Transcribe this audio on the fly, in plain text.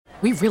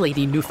We really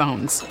need new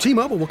phones.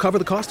 T-Mobile will cover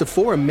the cost of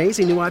 4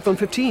 amazing new iPhone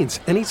 15s,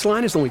 and each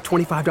line is only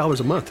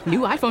 $25 a month. New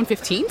iPhone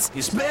 15s?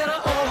 It's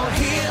better over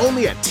here.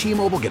 Only at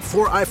T-Mobile, get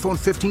 4 iPhone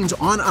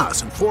 15s on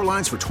us and 4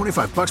 lines for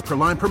 $25 per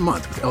line per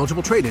month with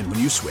eligible trade-in when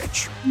you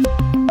switch.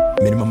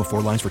 Minimum of 4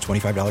 lines for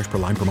 $25 per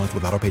line per month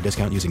with autopay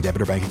discount using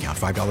debit or bank account.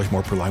 $5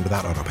 more per line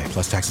without autopay,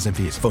 plus taxes and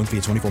fees. Phone fee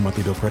at 24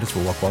 monthly bill credits for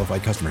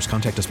well-qualified customers.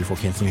 Contact us before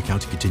canceling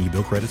account to continue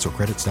bill credits or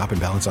credit stop and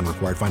balance on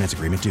required finance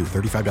agreement due.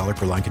 $35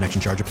 per line connection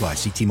charge applies.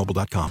 See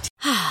T-Mobile.com.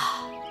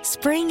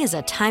 Spring is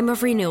a time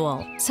of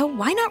renewal, so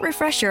why not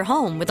refresh your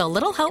home with a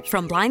little help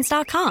from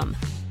Blinds.com?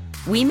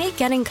 We make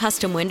getting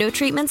custom window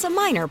treatments a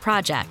minor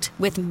project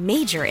with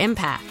major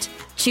impact.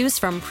 Choose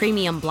from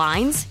premium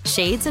blinds,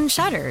 shades, and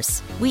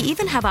shutters. We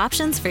even have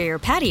options for your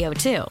patio,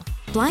 too.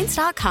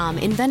 Blinds.com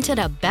invented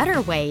a better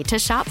way to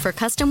shop for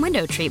custom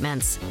window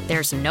treatments.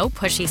 There's no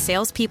pushy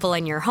salespeople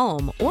in your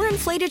home or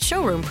inflated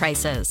showroom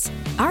prices.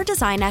 Our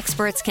design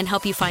experts can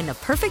help you find the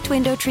perfect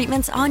window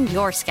treatments on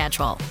your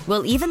schedule.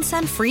 We'll even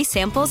send free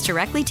samples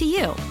directly to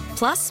you.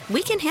 Plus,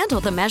 we can handle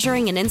the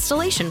measuring and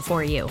installation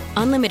for you.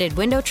 Unlimited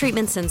window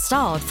treatments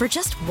installed for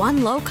just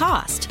one low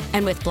cost.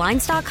 And with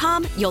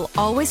Blinds.com, you'll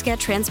always get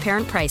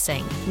transparent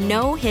pricing.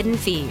 No hidden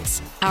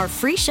fees. Our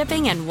free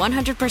shipping and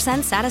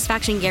 100%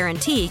 satisfaction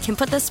guarantee can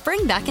put the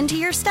spring back into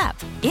your step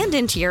and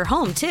into your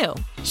home, too.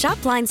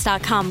 Shop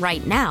Blinds.com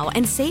right now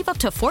and save up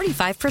to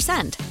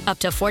 45%. Up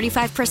to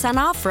 45%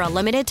 off for a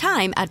limited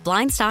time at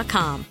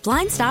Blinds.com.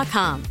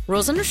 Blinds.com.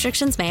 Rules and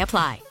restrictions may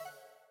apply.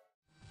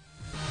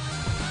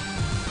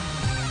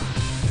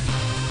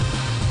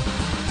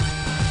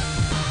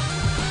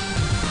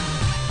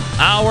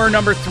 Hour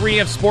number 3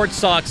 of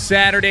Sports Talk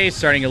Saturday,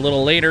 starting a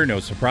little later,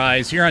 no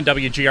surprise, here on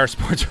WGR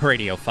Sports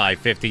Radio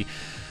 550.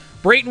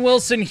 Brayton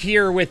Wilson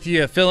here with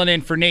you, filling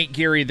in for Nate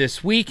Geary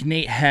this week.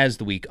 Nate has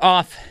the week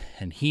off,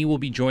 and he will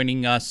be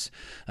joining us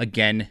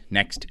again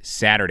next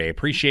Saturday.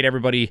 Appreciate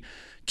everybody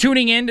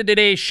tuning in to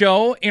today's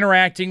show,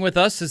 interacting with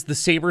us as the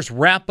Sabres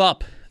wrap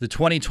up the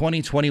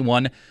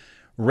 2020-21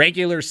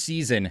 regular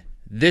season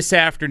this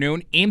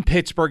afternoon in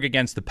Pittsburgh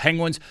against the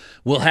Penguins.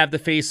 We'll have the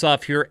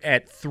face-off here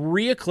at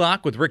 3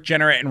 o'clock with Rick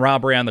Jenner and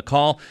Rob Ray on the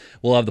call.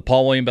 We'll have the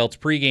Paul William Belts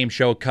pregame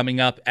show coming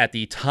up at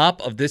the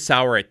top of this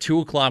hour at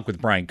 2 o'clock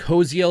with Brian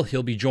Koziel.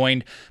 He'll be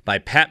joined by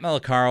Pat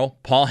Malacaro,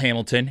 Paul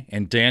Hamilton,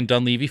 and Dan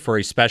Dunleavy for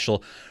a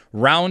special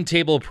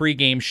roundtable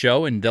pregame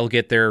show, and they'll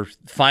get their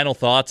final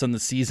thoughts on the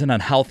season, on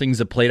how things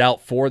have played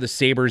out for the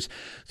Sabres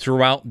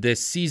throughout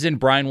this season.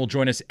 Brian will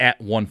join us at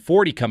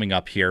 1:40 coming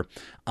up here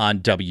on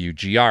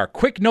WGR.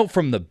 Quick note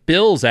from the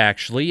Bills,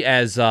 actually,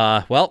 as,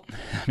 well,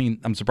 I mean,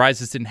 I'm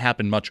surprised this didn't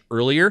happen much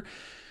earlier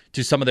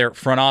to some of their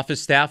front office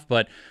staff,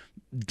 but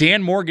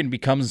Dan Morgan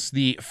becomes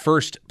the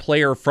first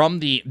player from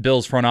the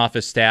Bills front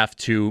office staff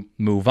to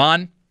move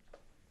on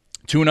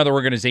to another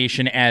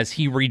organization as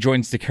he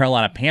rejoins the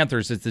Carolina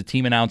Panthers, as the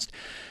team announced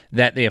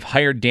that they have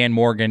hired Dan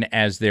Morgan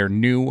as their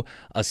new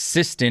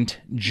assistant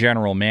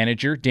general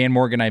manager. Dan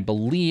Morgan, I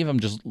believe, I'm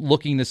just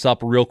looking this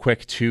up real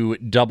quick to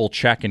double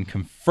check and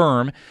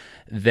confirm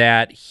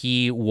that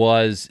he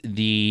was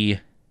the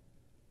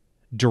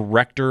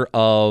director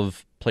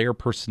of player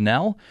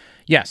personnel.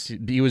 Yes,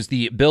 he was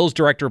the Bills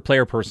director of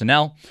player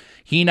personnel.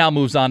 He now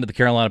moves on to the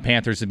Carolina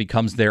Panthers and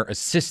becomes their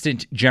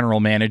assistant general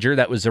manager.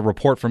 That was a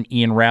report from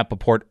Ian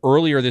Rappaport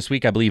earlier this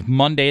week, I believe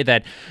Monday,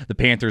 that the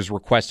Panthers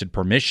requested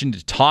permission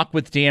to talk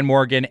with Dan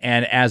Morgan.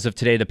 And as of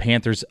today, the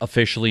Panthers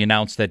officially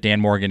announced that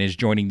Dan Morgan is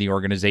joining the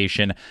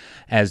organization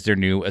as their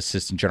new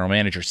assistant general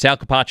manager. Sal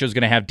Capaccio is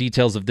going to have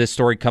details of this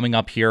story coming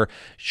up here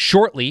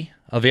shortly,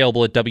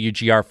 available at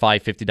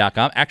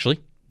WGR550.com. Actually,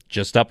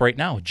 just up right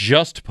now.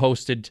 Just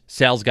posted.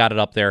 Sal's got it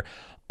up there.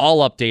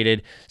 All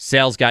updated.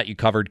 Sal's got you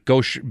covered.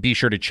 Go be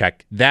sure to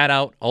check that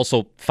out.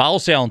 Also, follow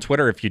Sal on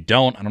Twitter if you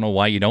don't. I don't know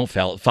why you don't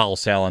follow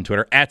Sal on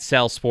Twitter. At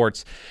Sal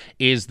Sports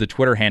is the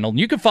Twitter handle. And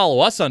you can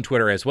follow us on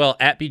Twitter as well.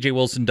 At BJ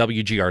Wilson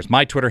WGR is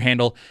my Twitter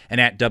handle, and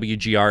at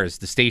WGR is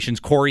the station's.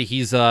 Corey,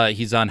 he's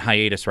on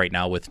hiatus right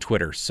now with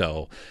Twitter,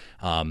 so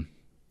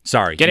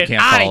sorry,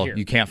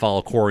 you can't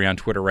follow Corey on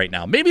Twitter right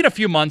now. Maybe in a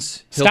few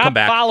months he'll come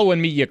back. Stop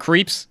following me, you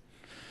creeps.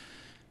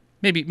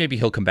 Maybe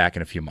he'll come back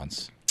in a few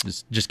months.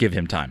 Just give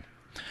him time.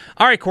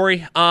 All right,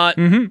 Corey.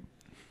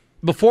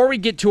 Before we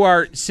get to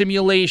our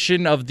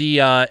simulation of the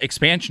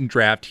expansion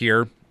draft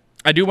here,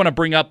 I do want to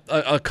bring up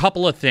a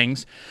couple of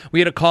things. We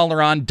had a caller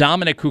on,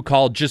 Dominic, who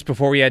called just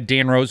before we had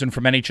Dan Rosen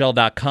from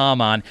NHL.com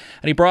on,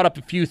 and he brought up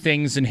a few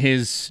things in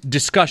his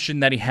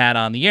discussion that he had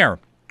on the air.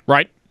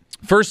 Right.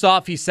 First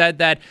off, he said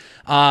that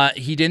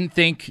he didn't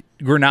think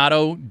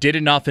Granato did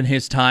enough in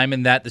his time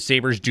and that the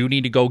Sabres do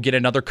need to go get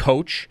another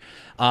coach.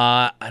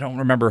 I don't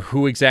remember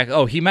who exactly.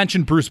 Oh, he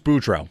mentioned Bruce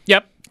Boudreau.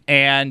 Yep.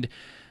 And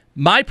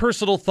my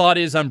personal thought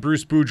is on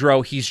Bruce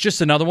Boudreau, he's just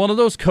another one of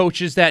those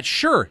coaches that,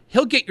 sure,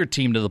 he'll get your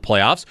team to the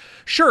playoffs.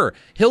 Sure,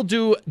 he'll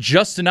do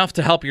just enough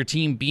to help your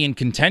team be in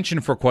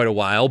contention for quite a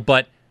while,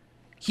 but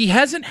he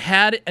hasn't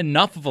had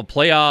enough of a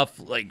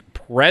playoff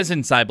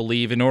presence, I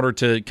believe, in order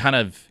to kind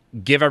of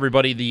give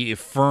everybody the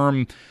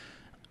firm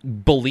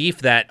belief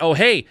that, oh,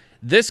 hey,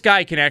 this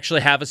guy can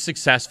actually have a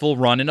successful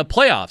run in the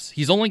playoffs.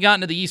 He's only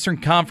gotten to the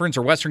Eastern Conference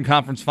or Western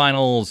Conference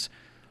Finals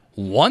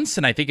once,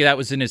 and I think that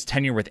was in his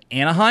tenure with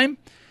Anaheim.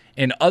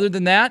 And other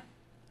than that,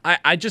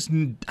 I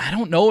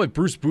don't know if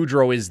Bruce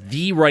Boudreau is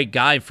the right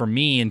guy for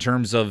me in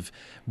terms of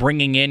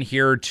bringing in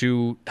here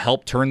to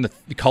help turn the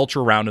culture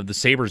around of the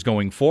Sabres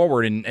going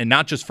forward, and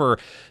not just for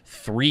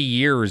 3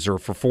 years or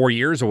for 4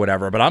 years or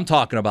whatever, but I'm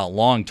talking about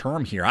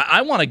long-term here.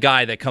 I want a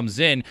guy that comes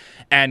in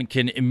and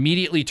can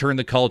immediately turn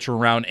the culture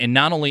around, and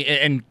not only,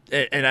 and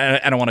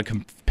I don't want to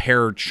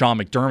compare Sean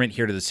McDermott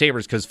here to the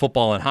Sabres because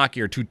football and hockey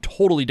are two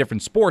totally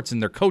different sports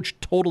and they're coached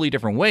totally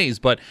different ways,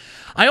 but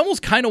I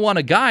almost kind of want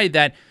a guy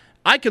that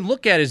I can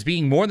look at as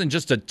being more than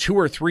just a 2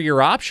 or 3 year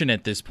option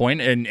at this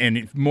point,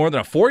 and more than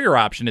a 4-year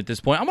option at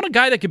this point. I want a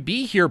guy that could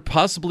be here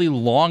possibly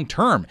long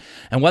term.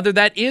 And whether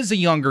that is a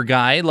younger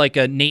guy like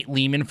a Nate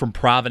Lehman from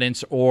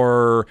Providence,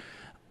 or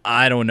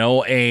I don't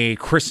know, a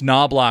Chris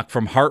Knobloch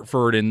from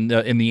Hartford in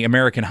the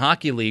American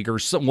Hockey League, or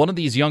one of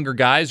these younger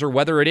guys, or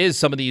whether it is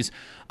some of these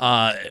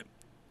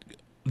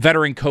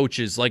veteran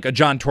coaches like a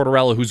John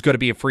Tortorella who's going to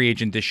be a free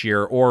agent this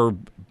year, or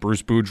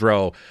Bruce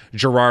Boudreau,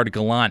 Gerard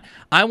Gallant.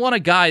 I want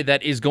a guy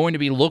that is going to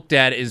be looked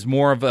at as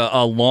more of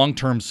a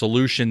long-term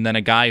solution than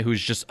a guy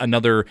who's just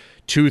another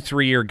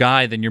 2-3 year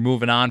guy, then you're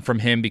moving on from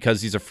him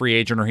because he's a free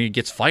agent or he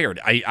gets fired.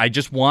 I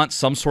just want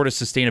some sort of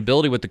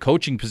sustainability with the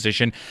coaching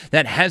position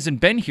that hasn't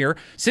been here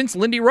since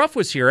Lindy Ruff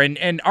was here. And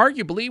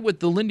arguably with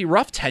the Lindy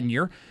Ruff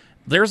tenure,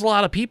 there's a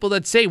lot of people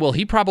that say, well,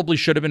 he probably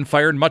should have been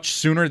fired much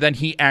sooner than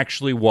he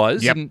actually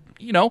was. Yep. And,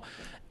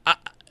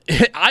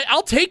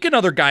 I'll take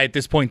another guy at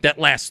this point that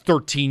lasts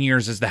 13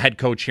 years as the head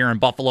coach here in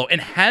Buffalo and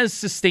has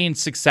sustained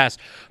success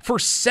for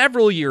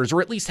several years,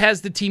 or at least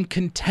has the team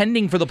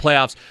contending for the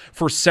playoffs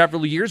for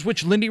several years,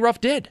 which Lindy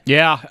Ruff did.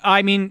 Yeah,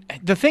 I mean,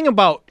 the thing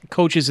about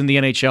coaches in the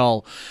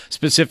NHL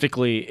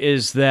specifically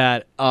is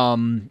that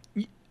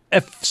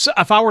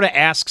if I were to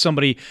ask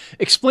somebody,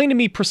 explain to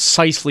me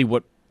precisely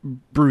what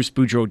Bruce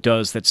Boudreau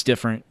does that's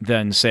different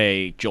than,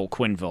 say, Joel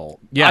Quenneville.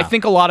 Yeah. I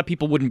think a lot of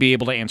people wouldn't be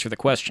able to answer the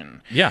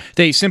question. Yeah.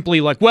 They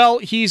simply well,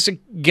 he's a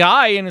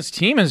guy and his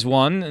team has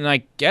won, and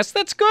I guess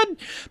that's good.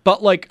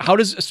 But,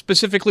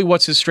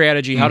 what's his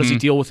strategy? How does he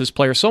deal with his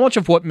players? So much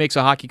of what makes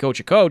a hockey coach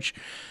a coach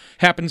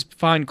happens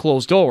behind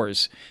closed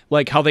doors,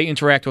 like how they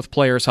interact with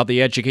players, how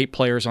they educate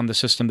players on the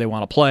system they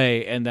want to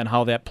play, and then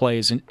how that play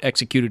is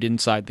executed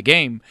inside the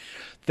game,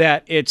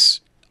 that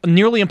it's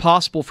nearly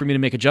impossible for me to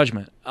make a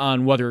judgment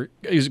on whether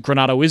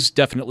Granato is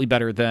definitely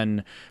better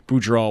than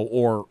Boudreau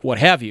or what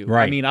have you.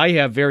 Right. I mean, I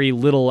have very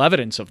little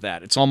evidence of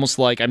that. It's almost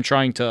like I'm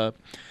trying to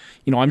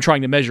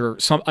measure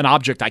an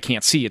object I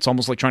can't see. It's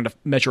almost like trying to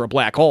measure a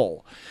black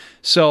hole.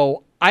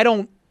 So I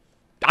don't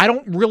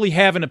really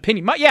have an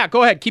opinion. Yeah,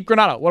 go ahead. Keep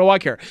Granato. What do I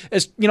care?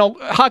 As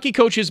hockey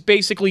coaches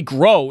basically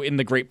grow in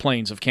the Great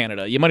Plains of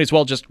Canada. You might as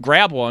well just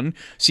grab one,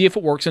 see if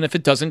it works, and if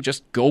it doesn't,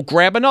 just go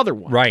grab another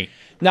one. Right.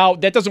 Now,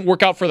 that doesn't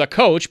work out for the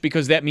coach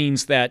because that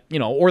means that,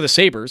 or the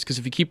Sabres, because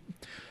if you keep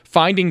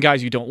finding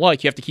guys you don't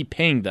like, you have to keep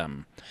paying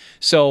them.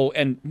 So,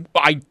 and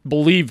I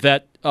believe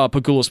that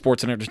Pagula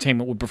Sports and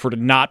Entertainment would prefer to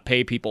not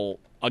pay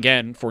people,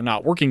 again, for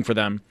not working for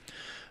them.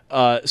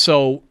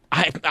 So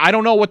I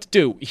don't know what to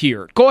do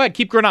here. Go ahead,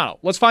 keep Granato.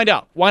 Let's find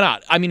out. Why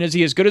not? I mean, is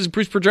he as good as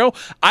Bruce Boudreau?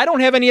 I don't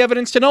have any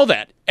evidence to know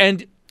that.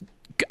 And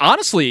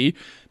honestly,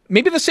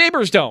 maybe the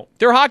Sabres don't.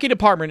 Their hockey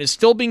department is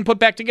still being put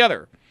back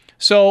together.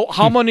 So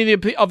how many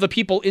of the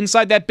people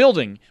inside that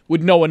building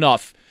would know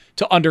enough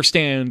to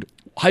understand,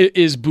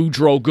 is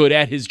Boudreau good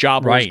at his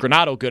job, or is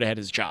Granato good at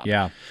his job?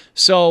 Yeah.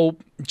 So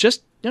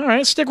just, all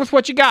right, stick with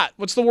what you got.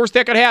 What's the worst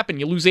that could happen?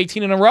 You lose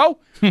 18 in a row?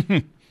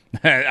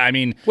 I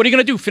mean, what are you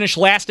going to do, finish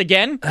last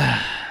again?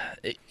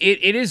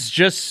 It is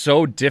just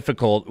so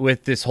difficult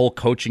with this whole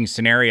coaching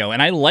scenario.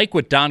 And I like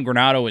what Don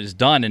Granato has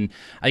done. And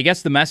I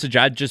guess the message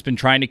I've just been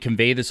trying to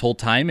convey this whole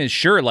time is,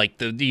 sure, like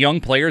the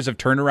young players have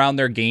turned around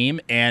their game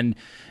and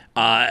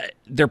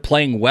they're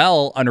playing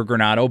well under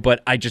Granato,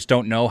 but I just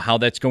don't know how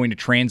that's going to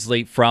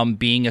translate from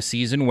being a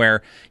season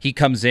where he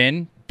comes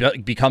in,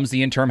 becomes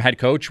the interim head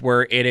coach,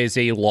 where it is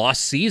a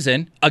lost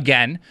season.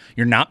 Again,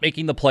 you're not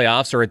making the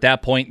playoffs, or at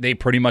that point, they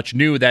pretty much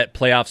knew that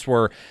playoffs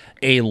were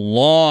a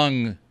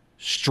long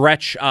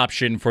stretch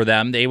option for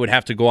them. They would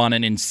have to go on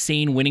an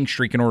insane winning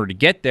streak in order to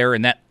get there,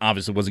 and that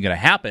obviously wasn't going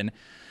to happen.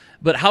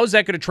 But how is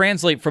that going to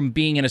translate from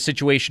being in a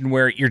situation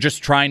where you're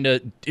just trying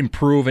to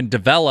improve and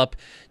develop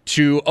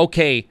to,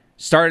 okay,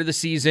 start of the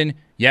season,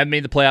 you haven't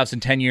made the playoffs in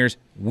 10 years,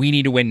 we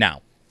need to win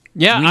now.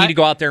 Yeah, we need to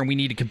go out there and we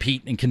need to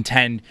compete and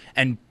contend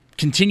and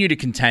continue to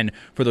contend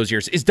for those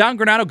years. Is Don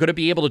Granato going to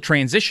be able to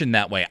transition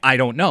that way? I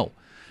don't know.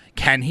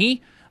 Can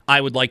he? I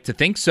would like to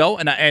think so.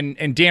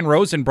 And Dan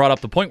Rosen brought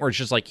up the point where it's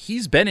just like,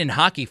 he's been in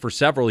hockey for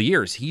several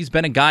years. He's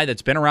been a guy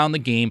that's been around the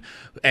game,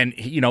 and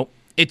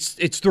it's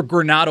the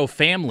Granato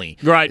family.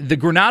 Right. The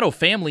Granato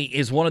family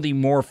is one of the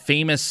more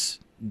famous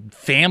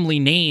family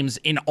names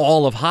in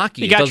all of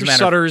hockey. You got your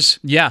Sutters.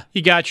 Yeah.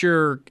 You got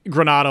your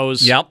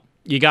Granatos. Yep.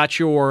 You got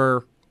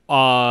your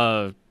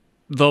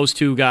those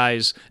two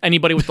guys.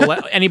 Anybody with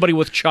anybody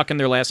with Chuck in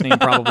their last name,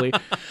 probably.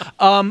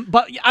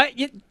 But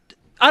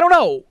I don't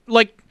know.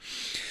 Like,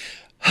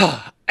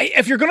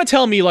 if you're going to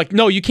tell me, like,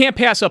 no, you can't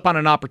pass up on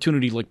an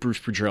opportunity like Bruce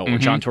Boudreau or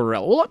John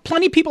Tortorella. Well,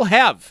 plenty of people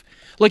have.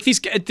 Like,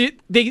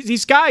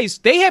 these guys,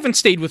 they haven't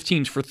stayed with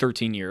teams for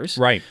 13 years.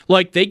 Right.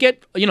 Like, they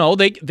get,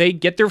 they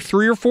get their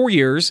 3 or 4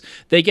 years.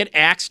 They get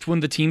axed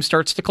when the team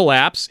starts to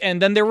collapse, and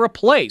then they're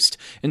replaced.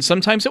 And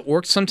sometimes it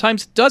works,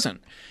 sometimes it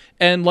doesn't.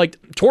 And, like,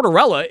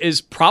 Tortorella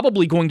is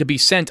probably going to be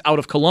sent out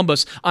of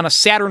Columbus on a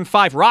Saturn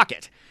V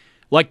rocket.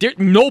 Like,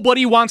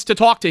 nobody wants to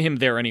talk to him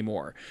there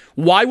anymore.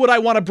 Why would I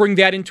want to bring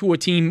that into a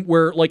team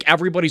where, like,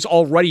 everybody's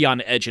already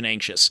on edge and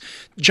anxious?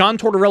 John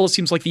Tortorella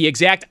seems like the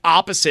exact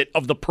opposite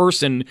of the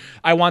person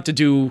I want to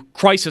do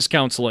crisis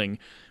counseling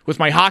with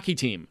my hockey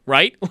team,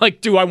 right? Like,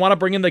 do I want to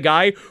bring in the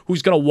guy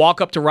who's going to walk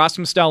up to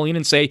Rasmus Dahlin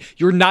and say,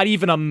 you're not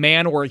even a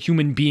man or a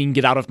human being,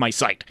 get out of my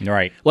sight?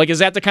 Right. Like, is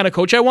that the kind of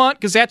coach I want?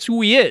 Because that's who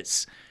he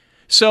is.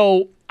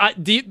 So, at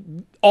least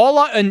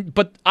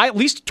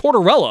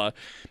Tortorella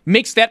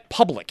makes that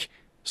public.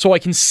 So I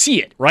can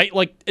see it, right?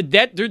 Like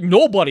that.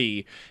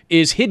 Nobody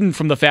is hidden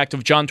from the fact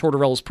of John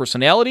Tortorella's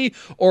personality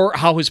or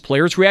how his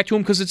players react to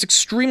him because it's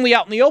extremely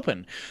out in the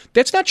open.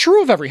 That's not true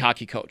of every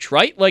hockey coach,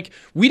 right? Like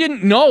we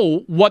didn't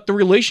know what the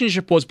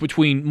relationship was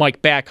between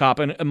Mike Babcock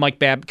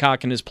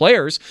and his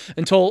players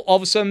until all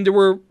of a sudden there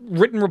were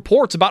written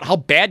reports about how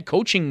bad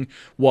coaching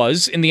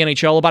was in the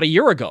NHL about a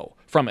year ago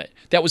from it.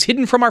 That was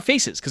hidden from our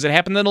faces because it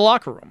happened in the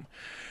locker room.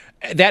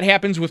 That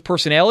happens with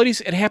personalities.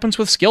 It happens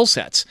with skill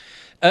sets.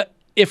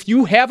 If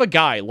you have a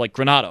guy like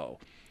Granato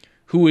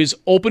who is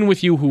open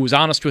with you, who is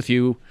honest with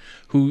you,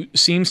 who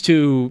seems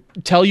to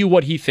tell you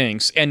what he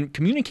thinks and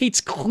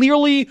communicates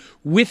clearly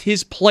with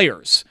his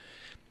players,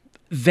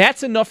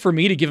 that's enough for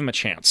me to give him a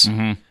chance.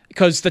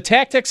 Because the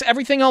tactics,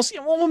 everything else,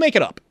 we'll make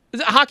it up.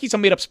 Hockey's a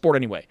made-up sport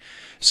anyway.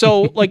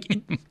 So, like,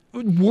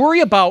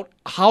 worry about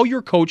how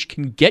your coach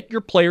can get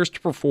your players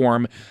to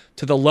perform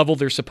to the level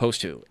they're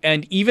supposed to.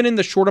 And even in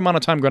the short amount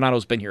of time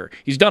Granato's been here,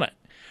 he's done it.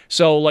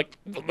 So, like,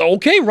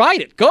 okay,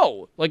 ride it.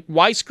 Go. Like,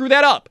 why screw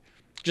that up?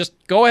 Just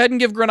go ahead and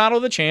give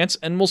Granato the chance,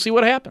 and we'll see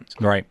what happens.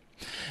 Right.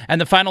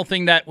 And the final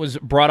thing that was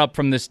brought up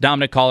from this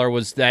Dominic caller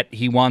was that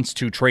he wants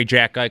to trade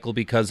Jack Eichel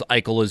because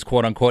Eichel is,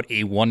 quote-unquote,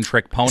 a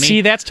one-trick pony.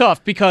 See, that's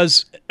tough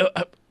because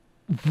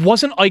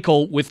wasn't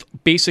Eichel with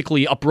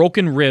basically a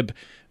broken rib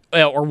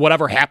or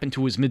whatever happened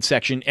to his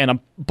midsection and a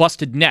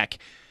busted neck,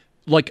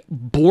 like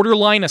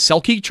borderline a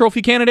Selke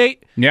Trophy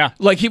candidate? Yeah.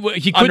 Like he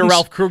couldn't, under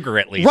Ralph Kruger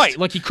at least. Right,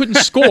 like he couldn't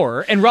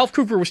score, and Ralph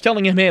Kruger was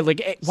telling him, hey,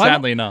 like, hey,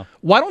 sadly enough,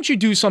 why don't you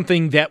do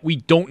something that we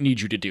don't need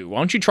you to do? Why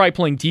don't you try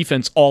playing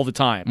defense all the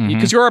time?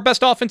 Because you're our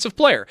best offensive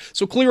player.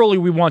 So clearly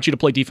we want you to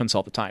play defense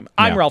all the time.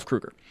 I'm Ralph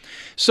Kruger.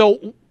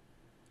 So,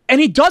 and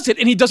he does it,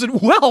 and he does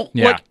it well.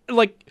 Yeah.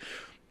 Like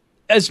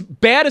as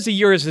bad as a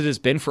year as it has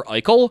been for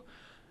Eichel,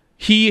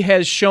 he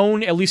has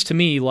shown, at least to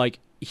me, like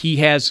he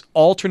has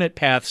alternate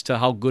paths to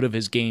how good of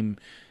his game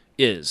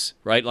is,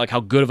 right? Like how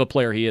good of a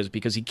player he is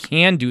because he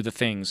can do the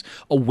things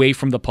away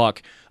from the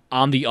puck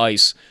on the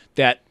ice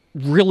that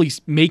really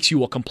makes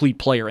you a complete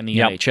player in the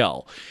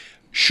NHL.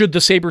 Should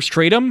the Sabres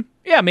trade him?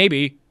 Yeah,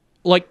 maybe.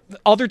 Like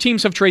other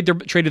teams have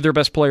traded their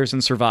best players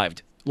and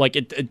survived. Like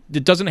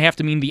it doesn't have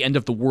to mean the end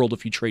of the world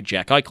if you trade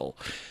Jack Eichel.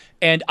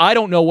 And I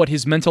don't know what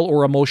his mental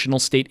or emotional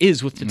state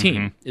is with the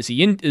team. Is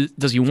he in?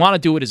 Does he want to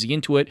do it? Is he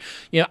into it?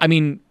 You know, I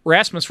mean,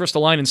 Rasmus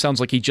Ristolainen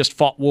sounds like he just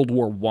fought World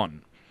War I.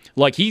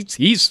 Like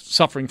he's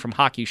suffering from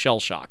hockey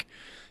shell shock.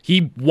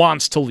 He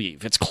wants to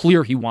leave. It's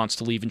clear he wants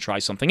to leave and try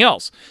something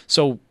else.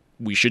 So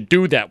we should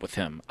do that with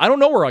him. I don't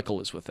know where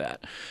Eichel is with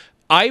that.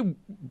 I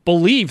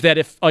believe that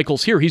if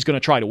Eichel's here, he's going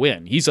to try to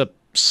win. He's a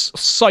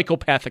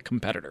psychopathic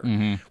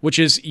competitor, which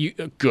is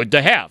good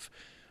to have.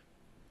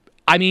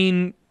 I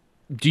mean,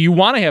 do you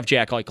want to have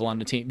Jack Eichel on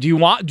the team? Do you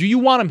want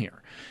him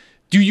here?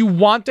 Do you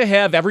want to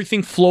have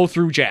everything flow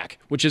through Jack,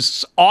 which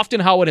is often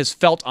how it has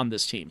felt on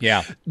this team?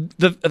 Yeah.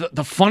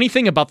 The funny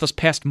thing about this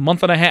past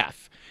month and a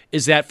half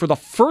is that for the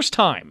first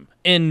time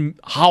in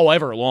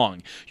however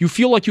long, you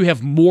feel like you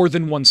have more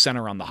than one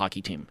center on the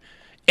hockey team.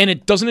 And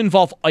it doesn't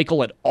involve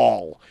Eichel at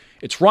all.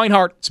 It's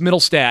Reinhart, it's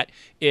Middlestat,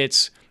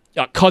 it's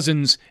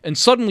Cousins, and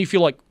suddenly you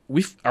feel like,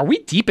 are we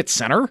deep at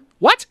center?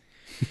 What?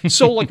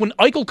 So like when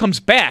Eichel comes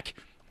back,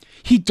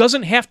 he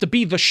doesn't have to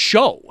be the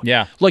show.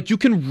 Yeah. Like you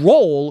can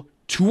roll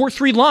 2 or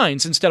 3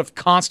 lines instead of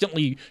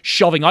constantly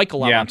shoving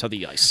Eichel out onto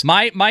the ice.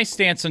 My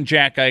stance on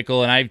Jack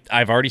Eichel, and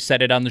I've already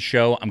said it on the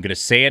show. I'm going to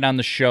say it on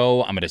the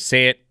show. I'm going to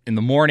say it in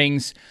the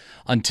mornings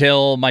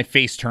until my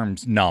face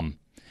turns numb.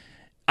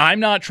 I'm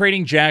not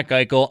trading Jack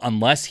Eichel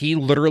unless he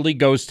literally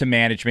goes to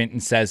management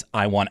and says,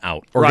 I want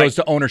out. Or goes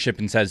to ownership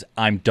and says,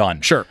 I'm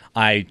done. Sure.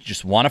 I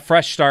just want a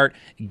fresh start.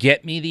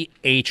 Get me the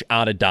H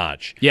out of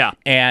Dodge. Yeah.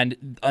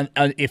 And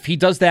if he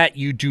does that,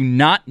 you do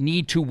not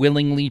need to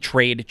willingly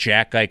trade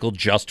Jack Eichel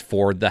just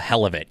for the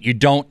hell of it. You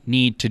don't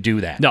need to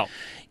do that. No.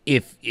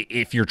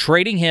 If you're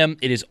trading him,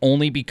 it is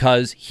only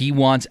because he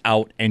wants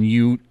out and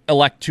you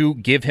elect to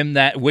give him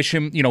that,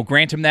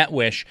 grant him that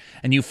wish,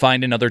 and you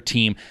find another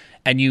team.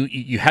 and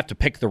you have to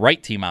pick the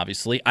right team,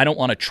 obviously. I don't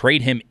want to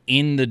trade him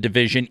in the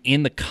division,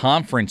 in the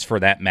conference for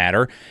that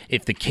matter.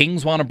 If the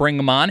Kings want to bring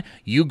him on,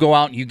 you go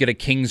out and you get a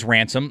Kings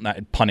ransom,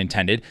 pun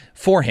intended,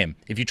 for him.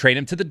 If you trade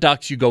him to the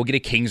Ducks, you go get a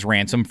Kings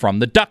ransom from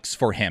the Ducks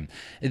for him.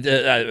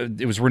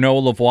 It was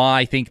Renaud Lavoie,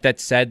 I think, that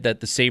said that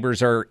the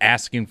Sabres are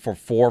asking for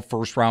 4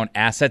 first-round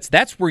assets.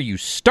 That's where you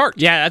start.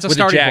 Yeah, that's a with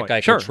starting Jack point.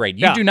 Eichel Sure. trade.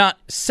 You do not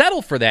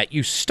settle for that.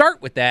 You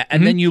start with that,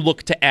 and then you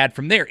look to add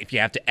from there. If you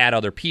have to add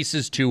other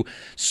pieces to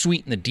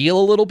sweeten the deal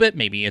a little bit,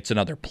 maybe it's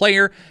another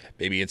player,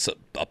 maybe it's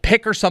a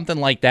pick or something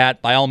like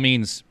that, by all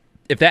means,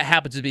 if that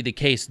happens to be the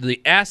case,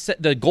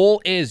 the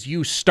goal is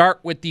you start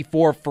with the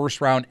 4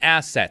 first-round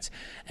assets.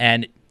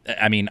 And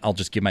I mean, I'll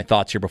just give my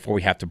thoughts here before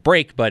we have to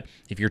break, but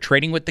if you're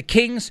trading with the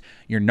Kings,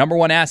 your number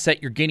one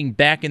asset you're getting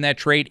back in that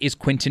trade is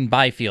Quinton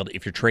Byfield.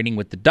 If you're trading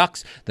with the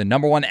Ducks, the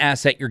number one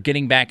asset you're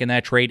getting back in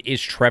that trade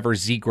is Trevor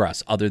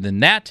Zegras. Other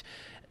than that,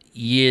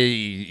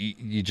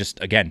 you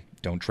just, again,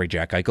 don't trade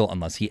Jack Eichel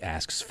unless he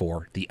asks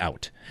for the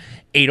out.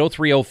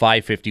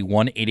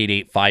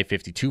 803-0550,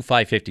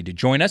 1-888-552-550 to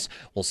join us.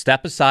 We'll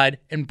step aside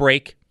and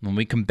break. When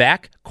we come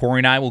back, Corey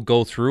and I will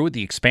go through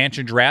the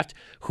expansion draft,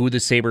 who the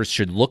Sabres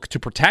should look to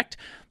protect,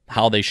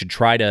 how they should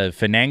try to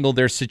finagle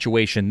their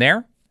situation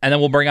there. And then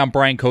we'll bring on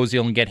Brian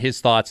Koziel and get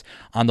his thoughts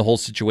on the whole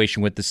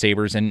situation with the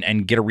Sabres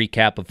and get a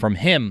recap from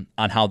him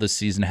on how this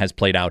season has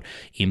played out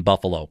in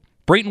Buffalo.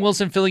 Brayton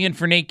Wilson filling in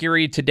for Nate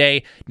Geary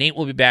today. Nate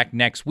will be back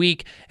next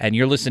week, and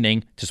you're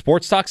listening to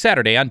Sports Talk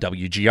Saturday on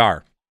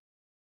WGR.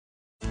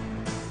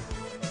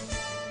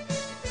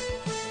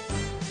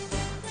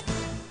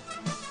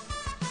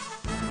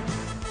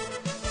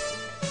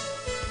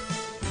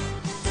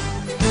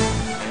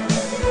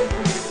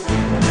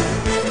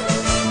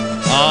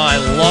 Oh, I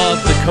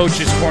love the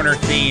Coach's Corner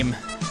theme.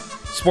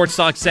 Sports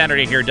Talk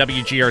Saturday here,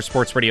 WGR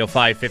Sports Radio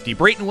 550.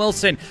 Brayton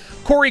Wilson,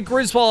 Corey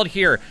Griswold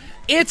here.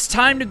 It's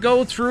time to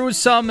go through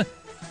some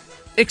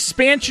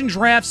expansion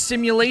draft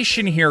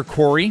simulation here,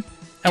 Corey.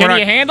 And Can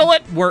you handle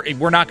it?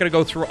 We're not going to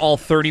go through all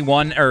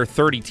 31 or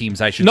 30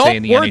 teams, I should say,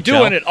 in the NHL. Nope, we're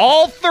doing it.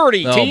 All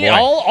 30 teams,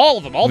 all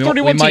of them, all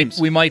 31 teams.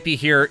 We might be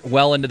here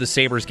well into the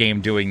Sabres game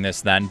doing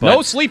this then. But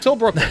no sleep till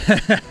Brooklyn.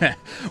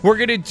 We're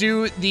going to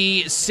do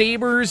the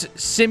Sabres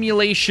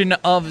simulation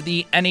of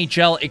the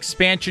NHL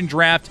expansion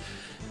draft.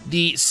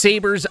 The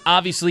Sabres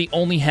obviously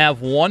only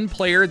have one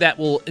player that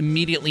will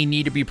immediately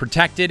need to be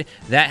protected.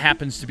 That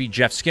happens to be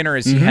Jeff Skinner,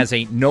 as he has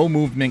a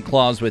no-movement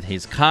clause with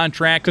his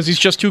contract. Because he's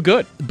just too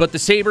good. But the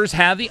Sabres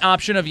have the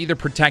option of either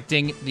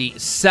protecting the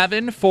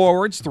 7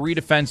 forwards, 3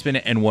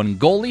 defensemen, and 1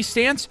 goalie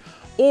stance,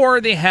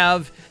 or they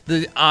have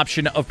the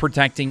option of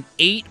protecting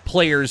 8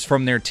 players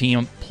from their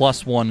team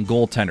plus 1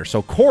 goaltender.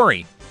 So,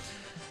 Corey,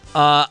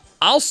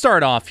 I'll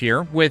start off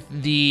here with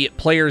the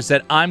players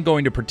that I'm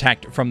going to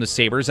protect from the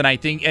Sabres, and I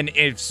think, and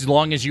as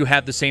long as you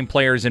have the same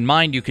players in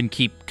mind, you can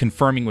keep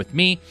confirming with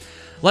me.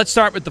 Let's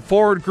start with the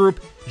forward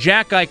group.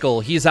 Jack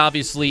Eichel, he's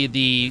obviously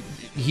going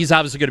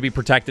to be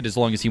protected as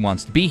long as he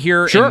wants to be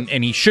here, sure.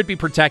 and he should be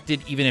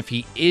protected even if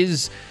he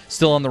is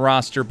still on the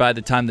roster by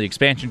the time the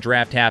expansion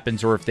draft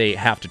happens, or if they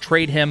have to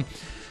trade him.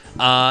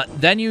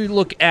 Then you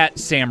look at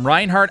Sam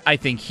Reinhart. I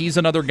think he's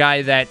another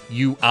guy that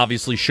you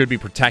obviously should be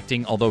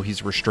protecting, although he's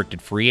a restricted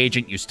free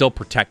agent. You still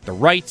protect the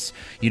rights.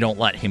 You don't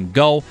let him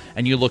go,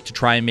 and you look to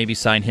try and maybe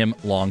sign him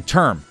long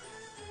term.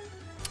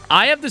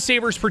 I have the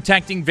Sabres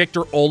protecting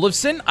Victor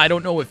Olofsson. I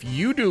don't know if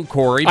you do,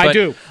 Corey. But I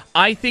do.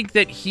 I think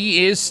that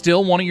he is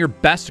still one of your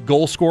best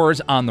goal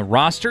scorers on the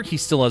roster. He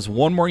still has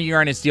 1 more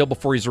year on his deal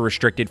before he's a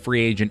restricted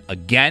free agent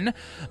again.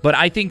 But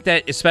I think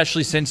that,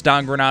 especially since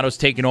Don Granato's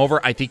taken over,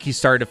 I think he's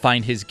started to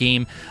find his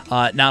game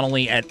not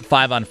only at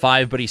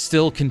 5-on-5, but he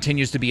still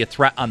continues to be a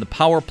threat on the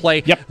power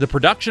play. Yep. The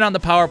production on the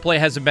power play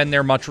hasn't been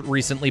there much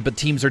recently, but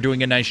teams are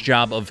doing a nice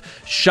job of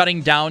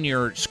shutting down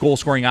your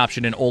goal-scoring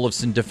option in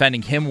Olofsson,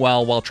 defending him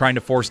well while trying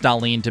to force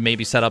Dahlin to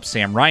maybe set up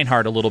Sam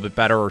Reinhart a little bit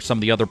better, or some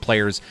of the other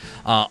players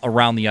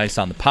around the ice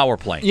on the power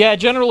play. Yeah,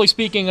 generally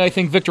speaking, I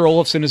think Victor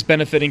Olofsson is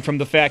benefiting from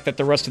the fact that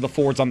the rest of the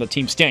forwards on the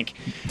team stink.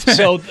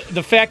 So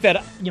the fact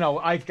that,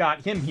 I've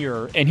got him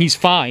here and he's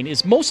fine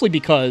is mostly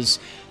because,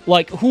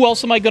 who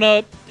else am I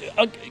going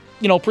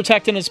to,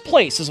 protect in his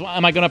place?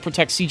 Am I going to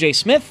protect C.J.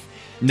 Smith?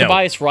 No.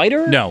 Tobias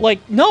Ryder? No.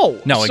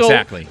 No. No, so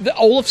exactly. The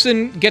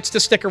Olofsson gets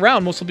to stick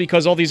around mostly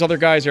because all these other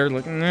guys are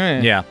like,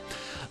 eh. Yeah.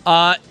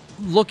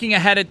 Looking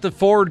ahead at the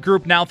forward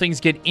group, now things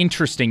get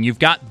interesting. You've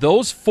got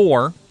those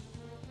 4.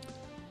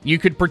 You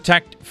could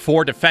protect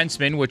 4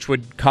 defensemen, which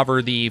would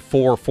cover the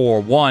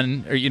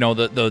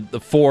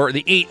 4-4-1, or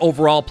the 8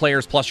 overall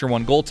players plus your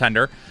 1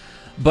 goaltender.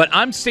 But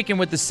I'm sticking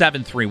with the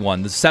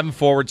 7-3-1, the 7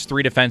 forwards,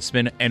 3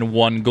 defensemen, and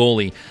 1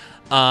 goalie.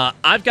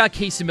 I've got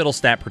Casey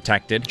Middlestat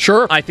protected.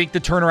 Sure. I think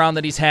the turnaround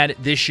that he's had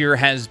this year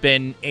has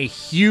been a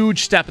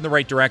huge step in the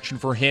right direction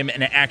for him,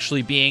 and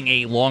actually being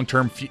a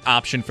long-term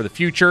option for the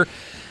future.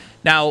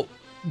 Now,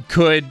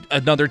 could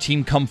another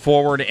team come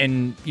forward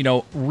and,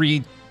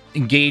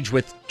 re-engage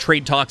with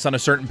trade talks on a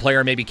certain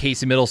player? Maybe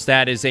Casey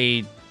Middlestat is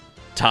a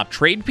top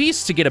trade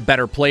piece to get a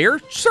better player,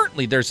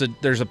 certainly there's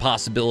a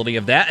possibility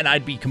of that, and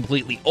I'd be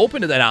completely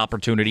open to that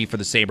opportunity for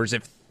the Sabres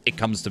if it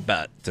comes to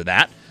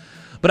that.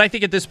 But I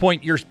think at this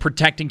point, you're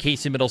protecting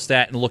Casey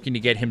Middlestat and looking to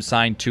get him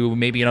signed to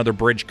maybe another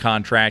bridge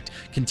contract,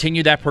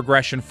 continue that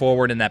progression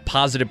forward and that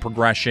positive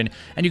progression,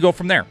 and you go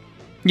from there.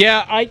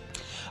 Yeah,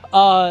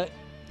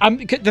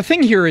 the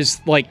thing here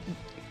is, like,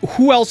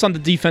 who else on the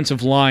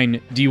defensive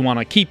line do you want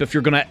to keep if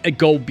you're going to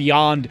go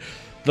beyond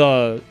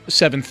the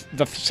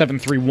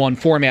 7-3-1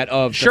 format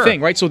of the thing,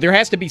 right? So there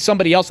has to be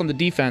somebody else on the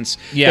defense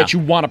that you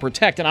want to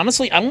protect. And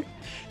honestly, I don't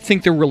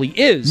think there really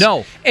is.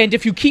 No. And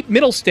if you keep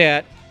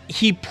Middlestat,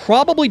 he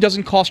probably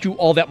doesn't cost you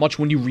all that much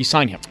when you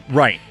re-sign him.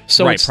 Right.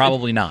 So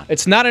probably not.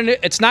 It's not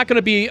going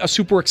to be a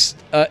super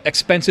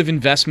expensive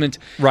investment.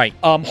 Right.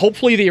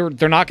 Hopefully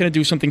they're not going to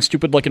do something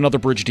stupid like another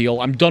bridge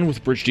deal. I'm done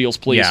with bridge deals,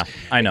 please. Yeah,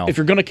 I know. If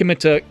you're going to commit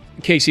to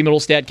Casey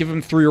Middlestat, give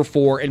him 3 or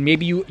 4, and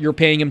maybe you're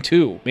paying him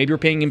 2. Maybe you're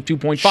paying him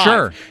 2.5.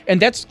 Sure.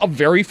 And that's a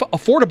very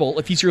affordable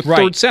if he's your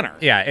third center.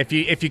 Yeah.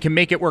 If you can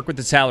make it work with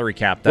the salary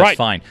cap, that's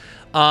fine.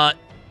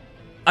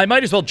 I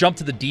might as well jump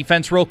to the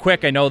defense real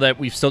quick. I know that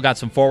we've still got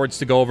some forwards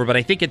to go over, but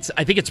I think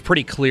it's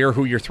pretty clear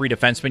who your 3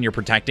 defensemen you're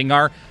protecting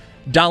are.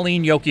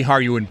 Dahlin,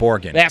 Jokiharju, and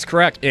Borgen. That's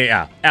correct.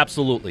 Yeah,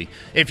 absolutely.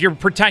 If you're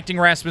protecting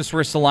Rasmus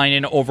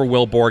Ristolainen over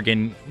Will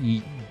Borgen,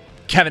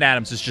 Kevin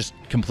Adams has just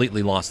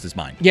completely lost his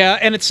mind. Yeah,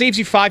 and it saves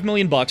you $5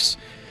 million.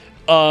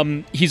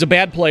 He's a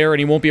bad player, and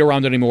he won't be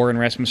around anymore in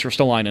Rasmus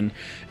Ristolainen.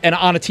 And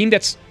on a team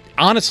that's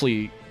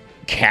honestly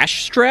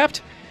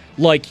cash-strapped,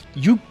 like,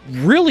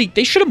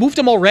 they should have moved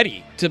him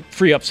already to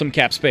free up some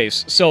cap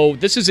space. So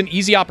this is an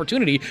easy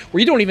opportunity where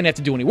you don't even have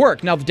to do any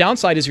work. Now, the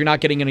downside is you're not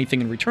getting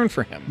anything in return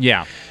for him.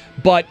 Yeah.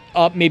 But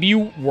maybe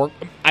you work.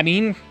 I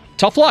mean,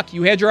 tough luck.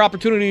 You had your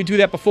opportunity to do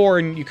that before,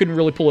 and you couldn't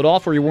really pull it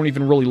off, or you weren't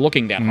even really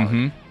looking that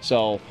hard.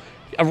 So,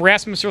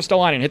 Rasmus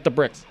Ristolainen, hit the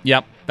bricks.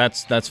 Yep,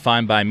 that's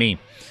fine by me.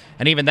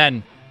 And even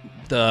then,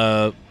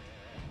 the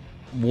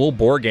Will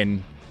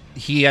Borgen,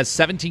 he has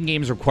 17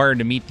 games required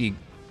to meet the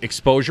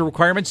exposure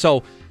requirement,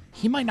 so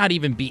he might not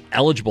even be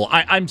eligible.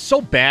 I'm so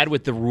bad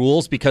with the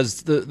rules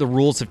because the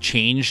rules have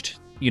changed.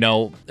 You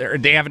know,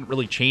 they haven't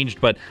really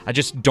changed, but I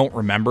just don't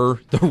remember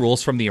the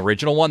rules from the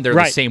original one. They're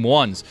the same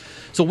ones.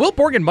 So Will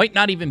Borgen might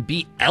not even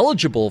be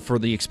eligible for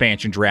the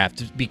expansion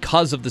draft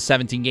because of the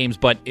 17 games.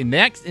 But in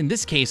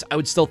this case, I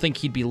would still think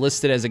he'd be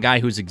listed as a guy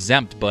who's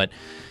exempt. But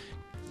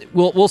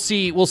we'll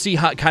see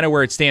how, kind of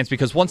where it stands,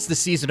 because once the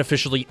season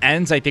officially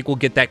ends, I think we'll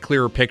get that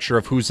clearer picture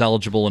of who's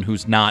eligible and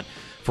who's not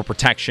for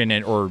protection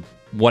or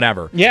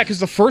whatever. Yeah, because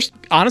the first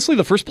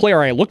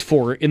player I looked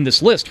for in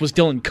this list was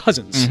Dylan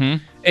Cousins,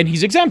 and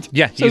he's exempt.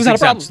 Yeah, so he's not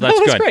exempt. a problem.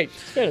 So that's good.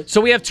 Great.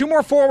 So we have 2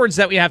 more forwards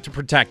that we have to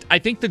protect. I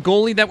think the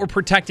goalie that we're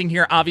protecting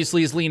here,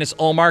 obviously, is Linus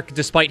Ullmark.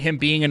 Despite him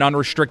being an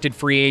unrestricted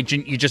free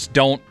agent, you just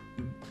don't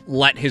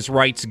let his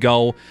rights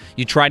go.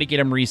 You try to get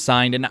him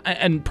re-signed,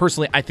 and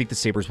personally, I think the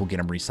Sabres will get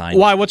him re-signed.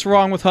 Why? What's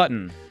wrong with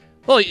Hutton?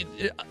 Well,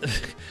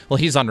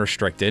 he's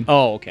unrestricted.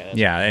 Oh, okay.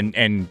 Yeah,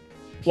 and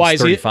why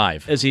he's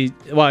 35.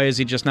 Why is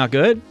he just not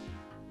good?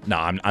 No,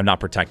 I'm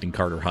not protecting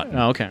Carter Hutton.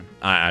 Oh, okay.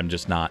 I'm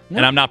just not. No.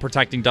 And I'm not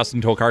protecting Dustin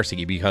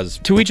Tokarski because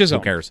to each his own.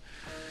 Who cares?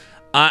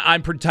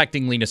 I'm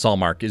protecting Linus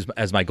Ullmark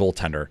as my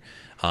goaltender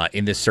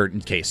in this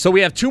certain case. So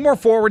we have 2 more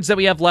forwards that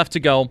we have left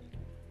to go.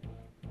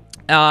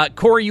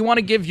 Corey, you want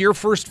to give your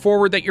first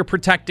forward that you're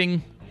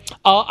protecting?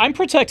 I'm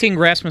protecting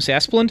Rasmus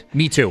Asplund.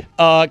 Me too.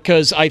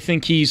 Because I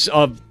think he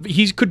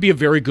could be a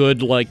very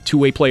good, like,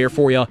 2-way player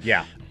for you.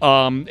 Yeah.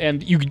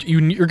 And you're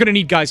going to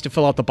need guys to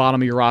fill out the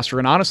bottom of your roster,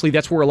 and honestly,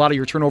 that's where a lot of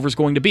your turnover is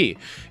going to be.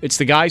 It's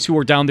the guys who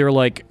are down there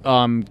like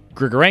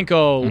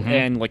Grigorenko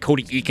and like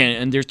Cody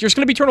Eakin, and there's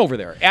going to be turnover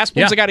there.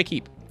 Asplund's a guy to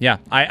keep. Yeah,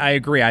 I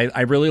agree.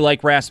 I really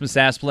like Rasmus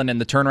Asplund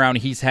and the turnaround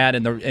he's had,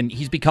 and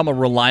he's become a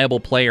reliable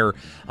player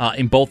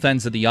in both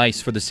ends of the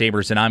ice for the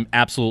Sabres, and I'm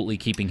absolutely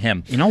keeping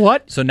him. You know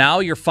what? So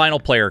now your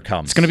final player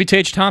comes. It's going to be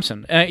Tage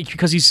Thompson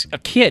because he's a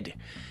kid.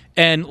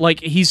 And,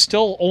 like, he's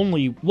still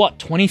only,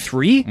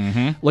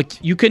 23? Like,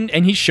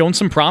 and he's shown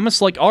some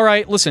promise. Like, all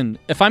right, listen,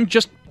 if I'm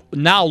just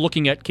now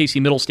looking at Casey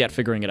Middlestat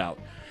figuring it out,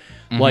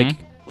 like,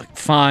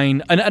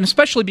 fine. And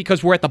especially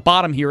because we're at the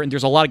bottom here and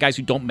there's a lot of guys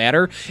who don't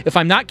matter. If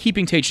I'm not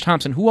keeping Tage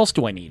Thompson, who else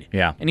do I need?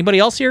 Yeah. Anybody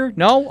else here?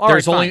 No? All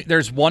right,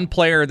 there's one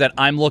player that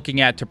I'm looking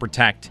at to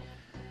protect,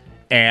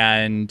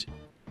 and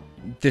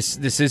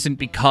this isn't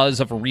because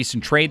of a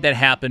recent trade that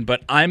happened,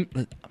 but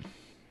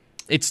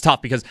it's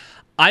tough because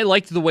I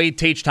liked the way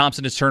Tage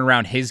Thompson has turned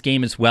around his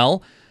game as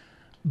well,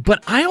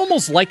 but I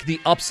almost like the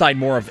upside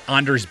more of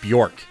Anders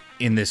Bjork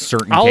in this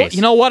certain case.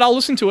 You know what? I'll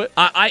listen to it.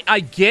 I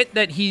get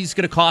that he's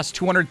going to cost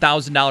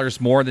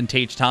 $200,000 more than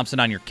Tage Thompson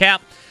on your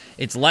cap.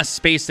 It's less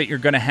space that you're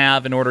going to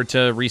have in order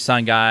to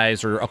re-sign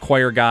guys or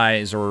acquire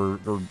guys or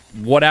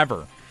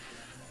whatever.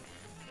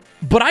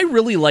 But I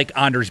really like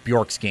Anders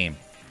Bjork's game.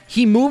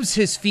 He moves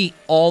his feet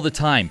all the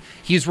time.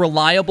 He's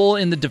reliable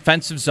in the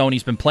defensive zone.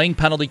 He's been playing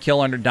penalty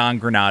kill under Don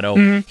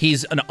Granato.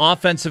 He's an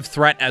offensive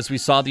threat, as we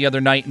saw the other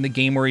night in the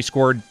game where he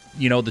scored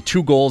the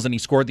 2 goals and he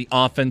scored the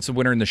offensive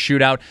winner in the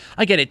shootout.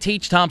 I get it.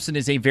 Tage Thompson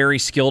is a very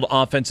skilled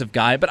offensive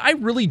guy, but I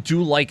really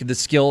do like the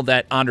skill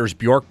that Anders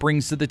Bjork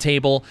brings to the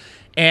table.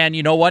 And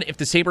you know what? If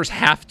the Sabres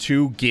have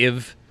to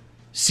give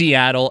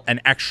Seattle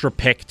an extra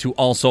pick to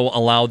also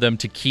allow them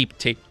to keep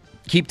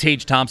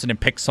Tage Thompson and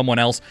pick someone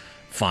else,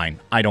 fine.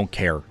 I don't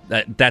care.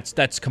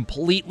 That's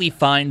completely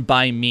fine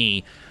by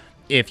me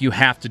if you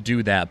have to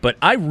do that. But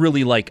I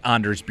really like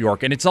Anders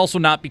Bjork, and it's also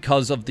not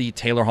because of the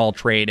Taylor Hall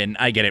trade, and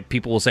I get it.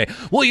 People will say,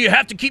 well, you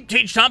have to keep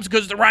Tage Thompson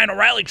because of the Ryan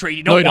O'Reilly trade.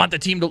 You don't want the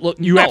team to look...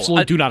 You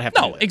absolutely do not have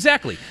to. No,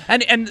 exactly.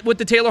 And with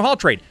the Taylor Hall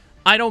trade,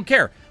 I don't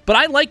care. But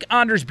I like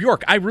Anders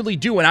Bjork. I really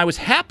do. And I was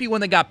happy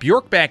when they got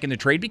Bjork back in the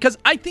trade because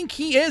I think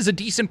he is a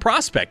decent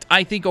prospect.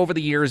 I think over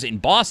the years in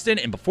Boston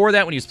and before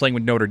that when he was playing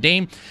with Notre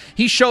Dame,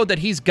 he showed that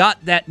he's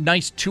got that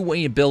nice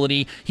two-way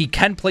ability. He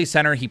can play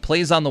center. He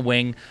plays on the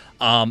wing.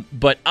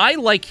 But I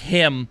like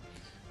him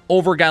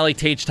over a guy like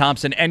Tage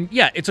Thompson. And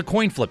yeah, it's a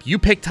coin flip. You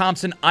pick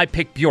Thompson, I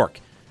pick Bjork.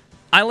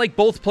 I like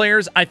both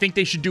players. I think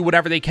they should do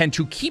whatever they can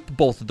to keep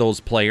both of those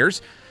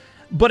players.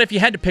 But if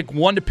you had to pick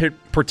one to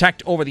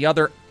protect over the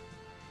other,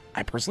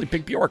 I personally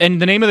pick Bjork.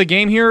 And the name of the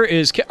game here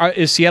is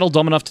Seattle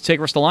dumb enough to take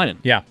Ristolainen?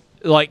 Yeah.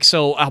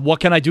 What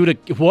can I do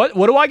to what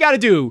do I got to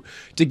do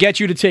to get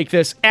you to take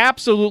this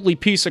absolutely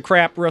piece of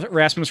crap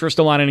Rasmus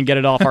Ristolainen and get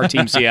it off our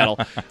team, Seattle?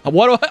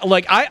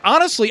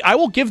 I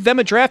will give them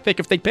a draft pick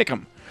if they pick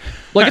him.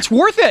 It's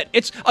worth it.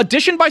 It's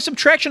addition by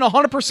subtraction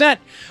 100%.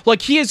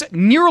 He is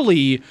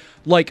nearly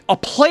a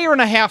player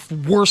and a half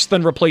worse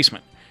than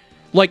replacement.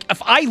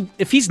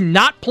 If he's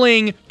not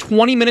playing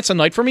 20 minutes a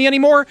night for me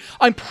anymore,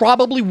 I'm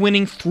probably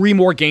winning 3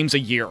 more games a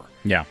year.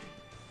 Yeah.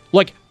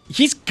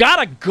 He's got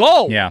to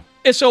go. Yeah.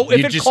 And so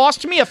if it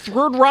costs me a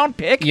 3rd round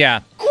pick, yeah,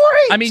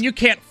 great. I mean, you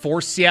can't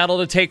force Seattle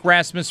to take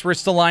Rasmus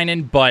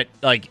Ristolainen, but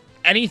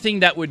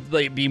anything that would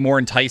be more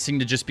enticing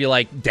to just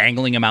be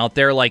dangling him out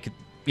there, right.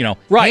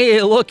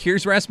 Hey, look,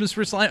 here's Rasmus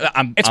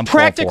Ristolainen. It's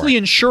practically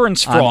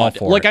insurance fraud.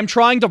 I'm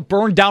trying to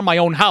burn down my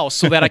own house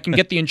so that I can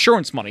get the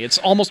insurance money. It's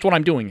almost what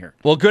I'm doing here.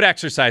 Well, good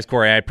exercise,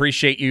 Corey. I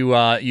appreciate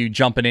you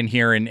jumping in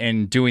here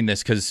and doing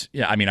this because,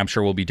 I'm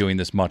sure we'll be doing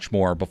this much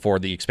more before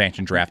the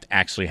expansion draft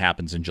actually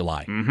happens in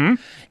July. Mm-hmm.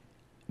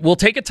 We'll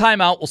take a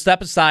timeout. We'll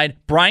step aside.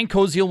 Brian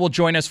Koziel will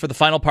join us for the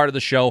final part of the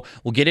show.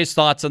 We'll get his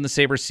thoughts on the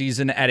Sabres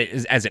season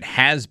as it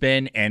has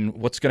been and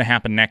what's going to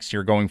happen next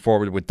year going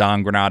forward with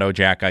Don Granato,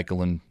 Jack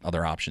Eichel, and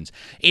other options.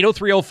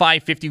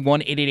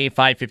 803-0551,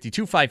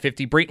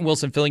 888-552-550. Brayton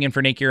Wilson filling in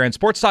for Nate Gear on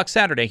Sports Talk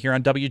Saturday here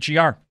on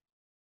WGR.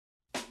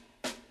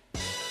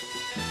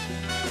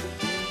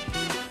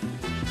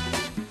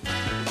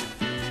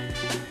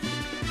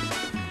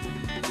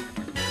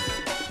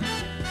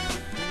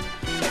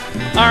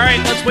 All right,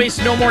 let's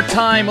waste no more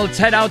time. Let's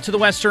head out to the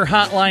Western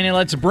Hotline and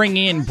let's bring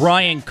in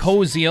Brian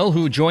Koziel,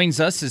 who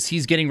joins us as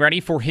he's getting ready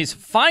for his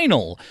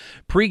final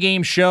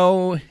pregame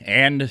show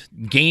and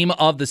game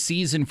of the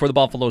season for the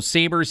Buffalo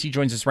Sabres. He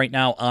joins us right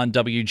now on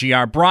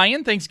WGR.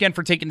 Brian, thanks again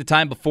for taking the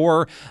time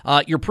before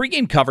your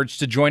pregame coverage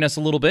to join us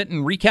a little bit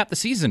and recap the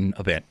season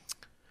a bit.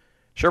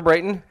 Sure,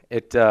 Brayton.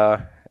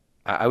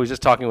 I was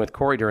just talking with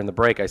Corey during the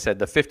break. I said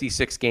the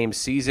 56-game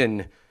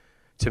season,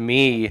 to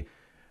me,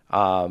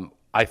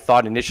 I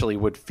thought initially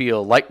would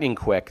feel lightning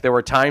quick. There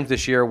were times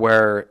this year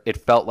where it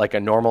felt like a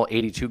normal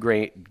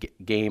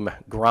 82-game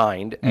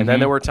grind, and then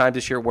there were times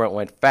this year where it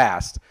went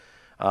fast.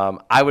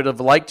 I would have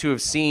liked to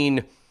have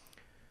seen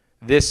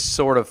this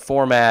sort of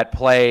format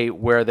play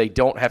where they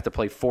don't have to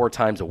play 4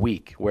 times a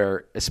week,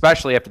 where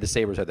especially after the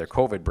Sabres had their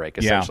COVID break,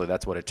 essentially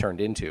that's what it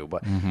turned into.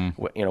 But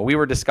we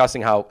were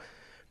discussing how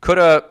could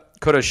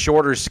a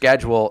shorter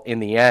schedule in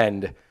the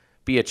end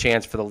be a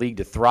chance for the league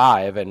to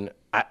thrive, and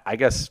I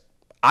guess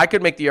I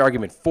could make the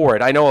argument for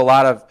it. I know a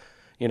lot of,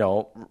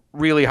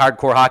 really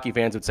hardcore hockey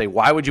fans would say,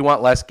 why would you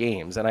want less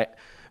games? And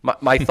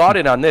my thought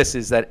on this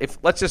is that if,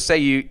 let's just say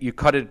you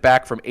cut it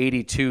back from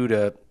 82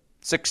 to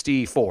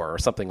 64 or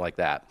something like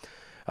that,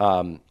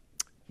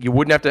 you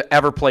wouldn't have to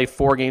ever play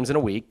 4 games in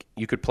a week.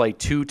 You could play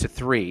 2 to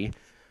 3.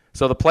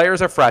 So the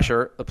players are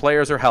fresher, the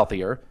players are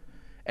healthier,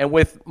 and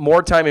with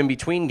more time in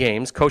between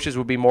games, coaches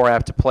would be more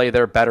apt to play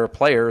their better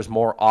players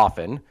more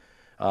often.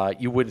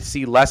 You would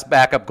see less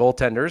backup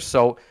goaltenders.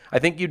 So I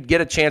think you'd get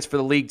a chance for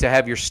the league to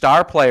have your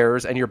star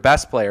players and your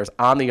best players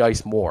on the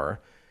ice more.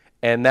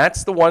 And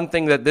that's the one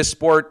thing that this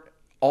sport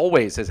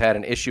always has had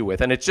an issue with.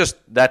 And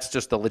that's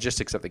just the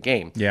logistics of the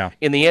game. Yeah.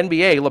 In the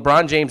NBA,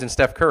 LeBron James and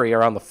Steph Curry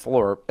are on the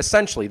floor.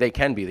 Essentially, they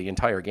can be the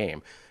entire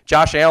game.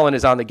 Josh Allen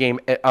is on the game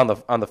on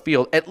the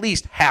field at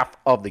least half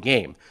of the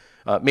game.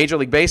 Major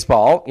League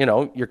Baseball,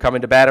 you're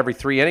coming to bat every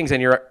 3 innings and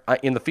you're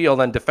in the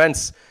field on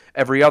defense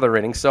every other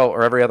inning,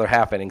 or every other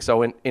half inning.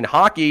 So in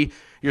hockey,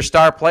 your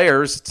star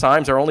players at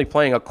times are only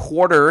playing a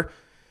quarter,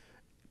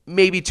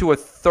 maybe to a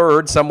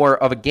third somewhere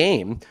of a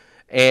game.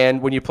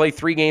 And when you play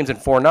 3 games in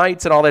 4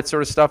 nights and all that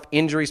sort of stuff,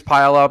 injuries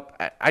pile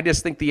up. I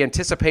just think the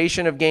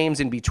anticipation of games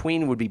in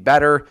between would be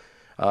better.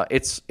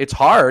 It's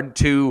hard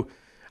to,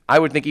 I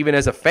would think even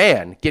as a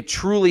fan, get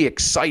truly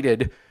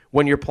excited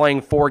when you're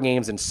playing 4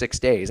 games in 6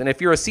 days. And if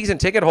you're a season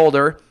ticket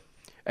holder,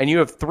 and you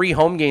have 3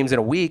 home games in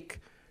a week,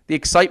 the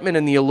excitement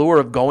and the allure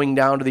of going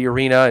down to the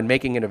arena and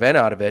making an event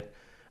out of it,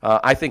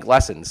 I think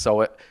lessens.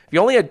 So if you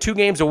only had 2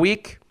 games a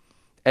week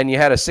and you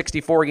had a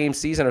 64-game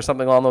season or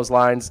something along those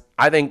lines,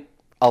 I think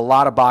a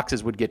lot of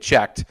boxes would get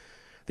checked.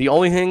 The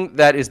only thing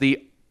that is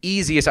the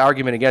easiest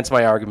argument against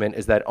my argument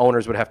is that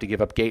owners would have to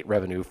give up gate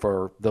revenue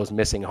for those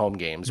missing home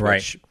games,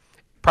 which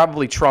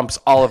probably trumps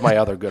all of my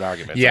other good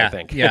arguments, I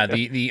think. Yeah,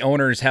 the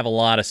owners have a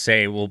lot of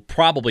say, will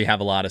probably have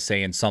a lot of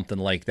say in something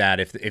like that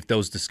if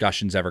those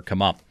discussions ever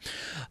come up.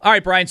 All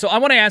right, Brian, so I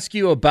want to ask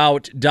you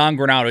about Don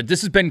Granato.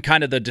 This has been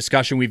kind of the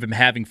discussion we've been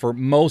having for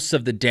most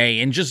of the day,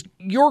 and just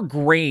your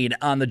grade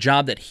on the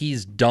job that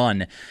he's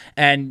done,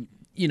 and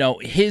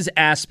his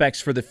aspects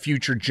for the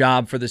future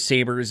job for the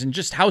Sabres, and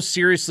just how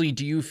seriously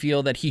do you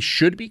feel that he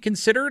should be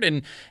considered,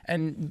 and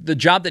the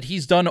job that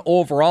he's done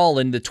overall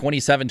in the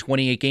 27,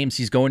 28 games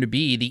he's going to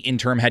be the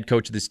interim head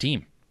coach of this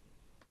team?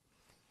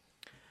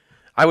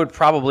 I would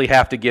probably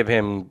have to give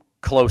him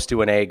close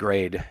to an A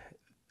grade.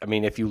 I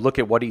mean, if you look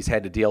at what he's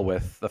had to deal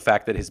with, the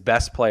fact that his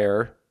best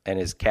player and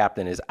his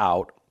captain is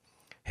out,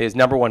 his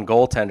number one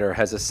goaltender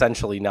has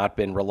essentially not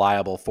been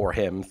reliable for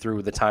him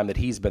through the time that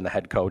he's been the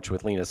head coach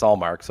with Linus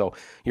Ullmark. So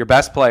your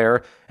best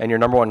player and your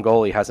number one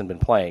goalie hasn't been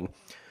playing.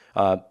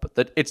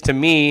 But to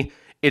me,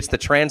 it's the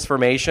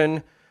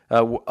transformation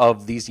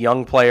of these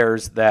young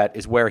players that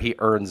is where he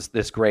earns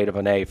this grade of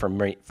an A from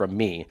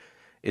me,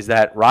 is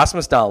that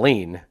Rasmus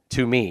Dahlin,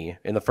 to me,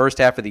 in the first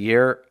half of the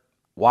year,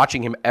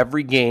 watching him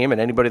every game, and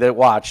anybody that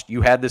watched,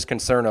 you had this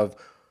concern of,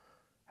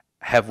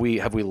 have we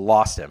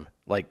lost him?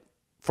 Like,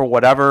 for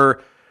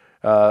whatever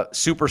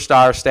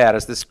superstar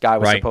status this guy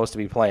was supposed to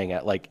be playing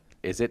at, like,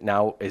 is it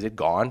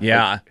gone?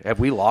 Yeah. Like, have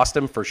we lost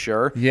him for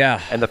sure?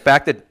 Yeah. And the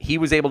fact that he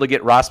was able to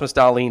get Rasmus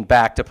Dahlin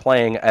back to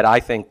playing at, I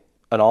think,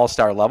 an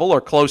all-star level or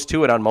close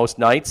to it on most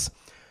nights,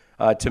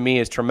 to me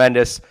is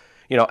tremendous.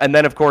 And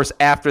then, of course,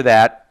 after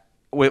that,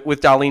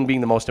 with Dahlin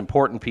being the most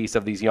important piece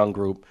of these young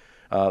group,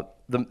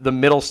 the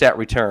Middlestat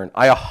return,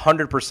 I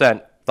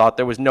 100% thought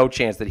there was no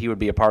chance that he would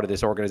be a part of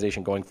this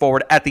organization going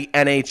forward at the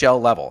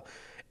NHL level.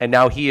 And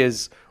now he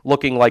is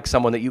looking like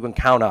someone that you can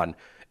count on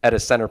at a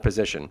center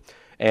position.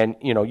 And,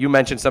 you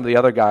mentioned some of the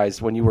other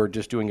guys when you were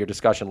just doing your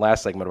discussion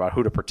last segment about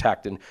who to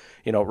protect. And,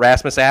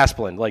 Rasmus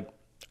Asplund, like,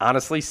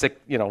 honestly,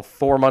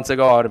 4 months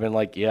ago, I would have been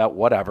like, yeah,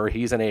 whatever.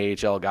 He's an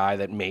AHL guy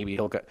that maybe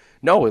he'll get.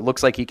 No, it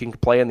looks like he can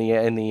play in the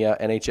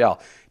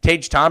NHL.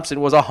 Tage Thompson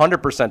was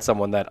 100%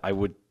 someone that I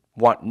would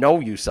want no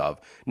use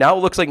of. Now it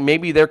looks like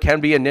maybe there can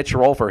be a niche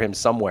role for him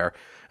somewhere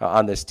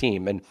on this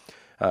team. And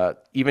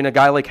even a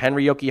guy like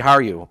Henri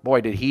Jokiharju,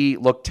 boy, did he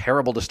look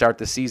terrible to start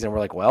the season. We're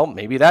like, well,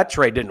 maybe that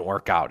trade didn't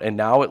work out. And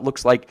now it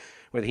looks like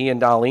with he and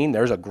Dahlin,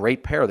 there's a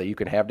great pair that you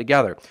can have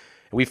together.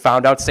 We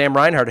found out Sam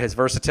Reinhart, his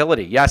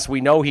versatility. Yes,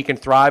 we know he can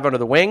thrive under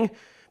the wing,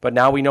 but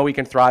now we know he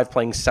can thrive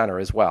playing center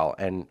as well.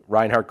 And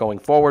Reinhart going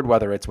forward,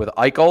 whether it's with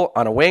Eichel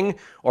on a wing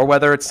or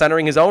whether it's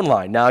centering his own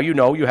line, now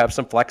you have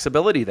some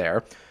flexibility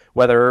there.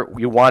 Whether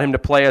you want him to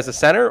play as a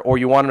center or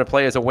you want him to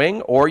play as a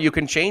wing, or you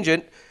can change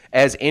it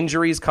as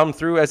injuries come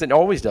through, as it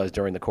always does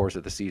during the course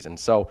of the season.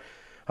 So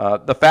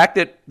the fact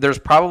that there's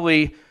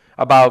probably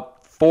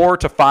about 4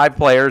 to 5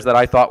 players that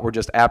I thought were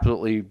just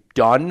absolutely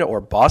done or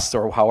bust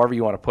or however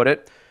you want to put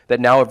it, that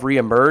now have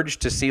reemerged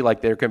to see like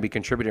they're going to be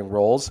contributing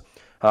roles,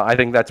 I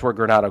think that's where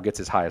Granato gets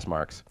his highest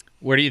marks.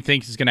 What do you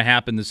think is going to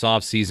happen this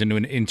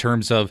offseason in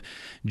terms of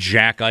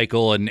Jack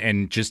Eichel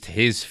and just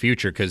his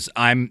future? Because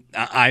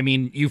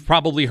you've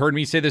probably heard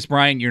me say this,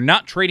 Brian. You're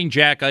not trading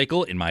Jack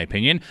Eichel, in my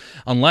opinion,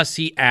 unless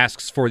he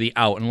asks for the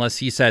out, unless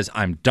he says,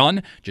 I'm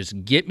done,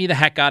 just get me the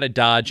heck out of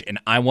Dodge, and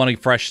I want a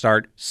fresh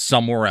start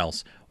somewhere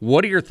else.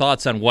 What are your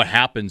thoughts on what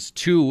happens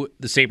to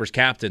the Sabres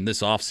captain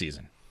this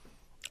offseason?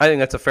 I think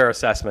that's a fair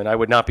assessment. I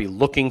would not be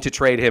looking to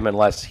trade him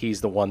unless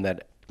he's the one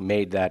that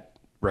made that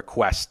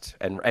request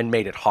and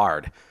made it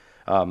hard.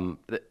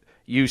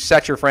 You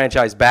set your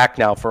franchise back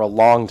now for a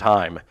long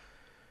time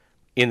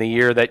in the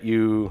year that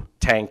you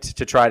tanked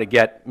to try to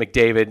get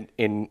McDavid,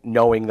 in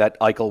knowing that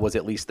Eichel was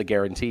at least the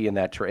guarantee in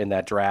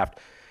that draft.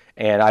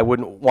 And I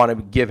wouldn't want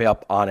to give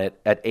up on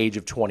it at age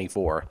of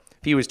 24.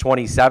 If he was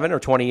 27 or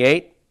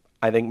 28,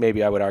 I think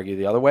maybe I would argue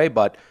the other way,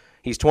 but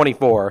he's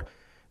 24.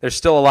 There's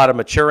still a lot of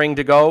maturing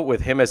to go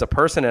with him as a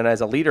person and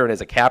as a leader and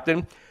as a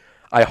captain.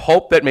 I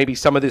hope that maybe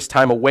some of this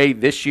time away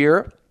this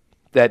year,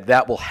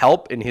 that will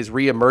help in his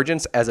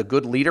reemergence as a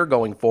good leader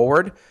going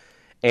forward.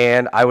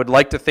 And I would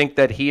like to think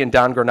that he and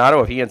Don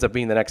Granato, if he ends up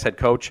being the next head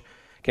coach,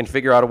 can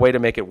figure out a way to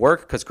make it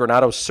work, because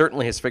Granato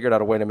certainly has figured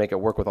out a way to make it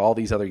work with all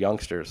these other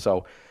youngsters.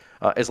 So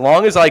as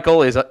long as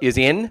Eichel is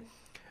in,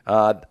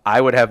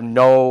 I would have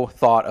no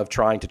thought of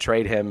trying to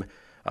trade him,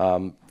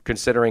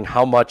 considering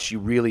how much you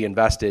really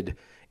invested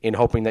in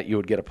hoping that you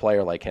would get a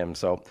player like him.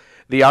 So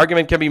the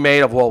argument can be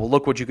made of, well,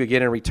 look what you could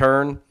get in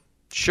return.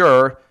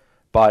 Sure,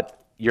 but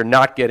you're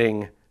not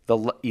getting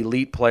the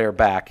elite player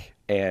back,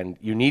 and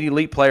you need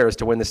elite players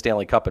to win the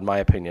Stanley Cup, in my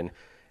opinion.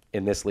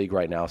 in this league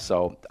right now.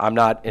 So I'm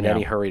not in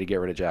any hurry to get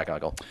rid of Jack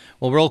Eichel.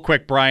 Well, real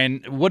quick,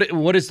 Brian,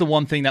 what is the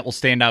one thing that will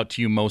stand out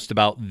to you most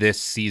about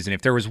this season?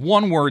 If there was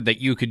one word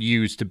that you could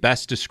use to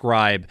best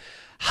describe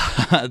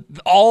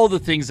all the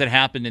things that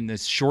happened in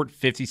this short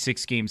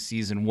 56-game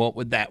season, what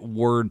would that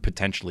word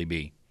potentially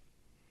be?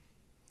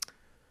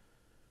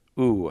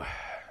 Ooh.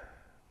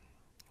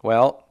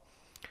 Well,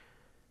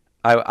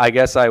 I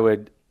guess I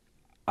would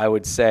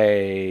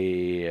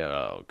say,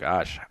 oh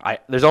gosh,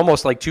 there's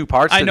almost like two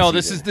parts. I know to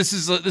the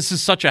this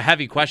is such a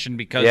heavy question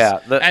because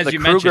as you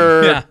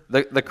Kruger,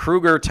 mentioned, the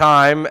Kruger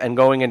time and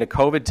going into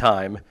COVID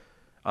time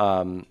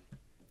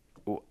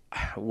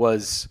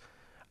was,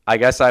 I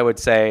guess I would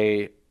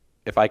say,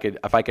 if I could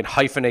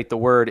hyphenate the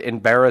word,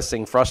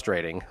 embarrassing,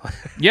 frustrating.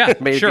 Yeah,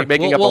 sure.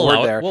 Making up a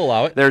word there. We'll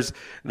allow it.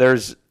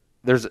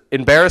 There's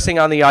embarrassing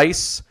on the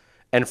ice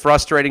and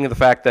frustrating the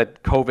fact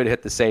that COVID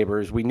hit the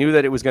Sabres. We knew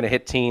that it was going to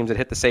hit teams. It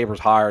hit the Sabres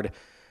hard.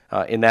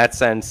 In that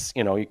sense,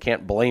 you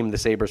can't blame the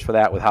Sabres for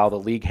that with how the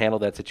league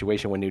handled that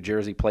situation when New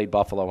Jersey played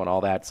Buffalo and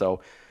all that.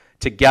 So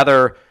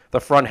together, the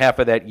front half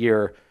of that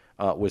year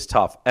was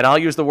tough. And I'll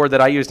use the word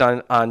that I used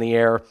on the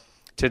air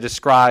to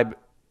describe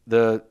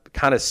the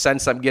kind of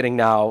sense I'm getting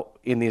now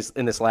in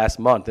this last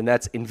month, and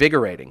that's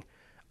invigorating.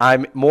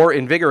 I'm more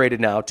invigorated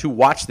now to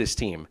watch this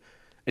team.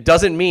 It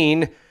doesn't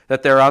mean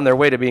that they're on their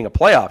way to being a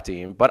playoff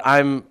team, but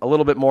I'm a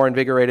little bit more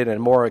invigorated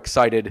and more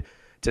excited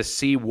to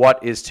see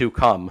what is to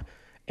come.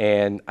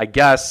 And I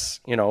guess,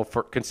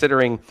 for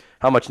considering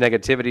how much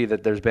negativity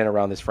that there's been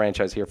around this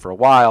franchise here for a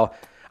while,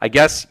 I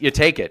guess you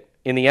take it.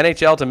 In the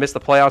NHL, to miss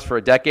the playoffs for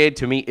a decade,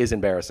 to me, is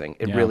embarrassing.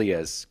 It really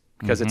is.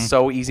 Because it's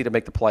so easy to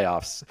make the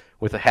playoffs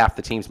with half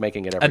the teams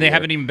making it every and they year.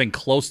 haven't even been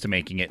close to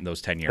making it in those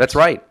 10 years. That's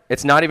right.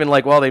 It's not even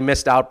like, well, they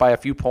missed out by a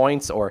few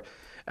points. Or,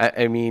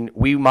 I mean,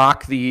 we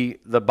mock the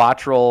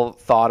Botterill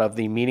thought of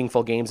the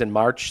meaningful games in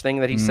March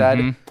thing that he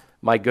said.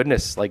 My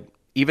goodness,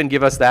 even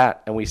give us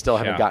that, and we still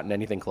haven't gotten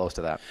anything close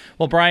to that.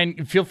 Well,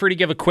 Brian, feel free to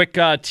give a quick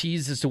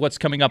tease as to what's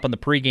coming up on the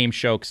pregame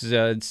show, because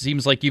it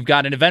seems like you've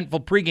got an eventful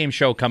pregame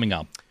show coming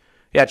up.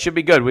 Yeah, it should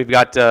be good. We've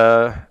got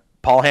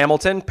Paul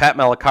Hamilton, Pat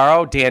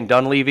Malacaro, Dan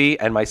Dunleavy,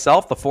 and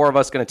myself. The four of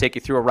us going to take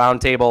you through a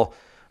roundtable.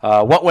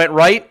 What went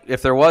right,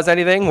 if there was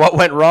anything, what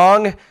went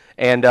wrong,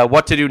 and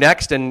what to do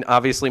next, and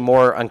obviously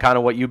more on kind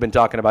of what you've been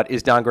talking about.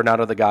 Is Don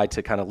Granato the guy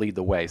to kind of lead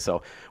the way?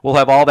 So we'll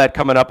have all that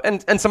coming up,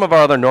 and some of our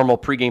other normal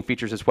pregame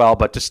features as well.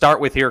 But to start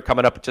with here,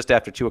 coming up just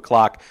after 2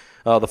 o'clock,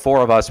 the four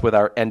of us with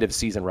our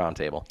end-of-season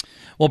roundtable.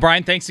 Well,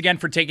 Brian, thanks again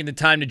for taking the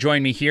time to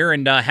join me here,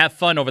 and have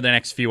fun over the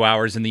next few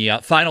hours in the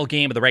final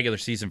game of the regular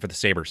season for the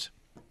Sabres.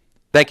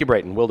 Thank you,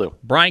 Brayton. Will do.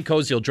 Brian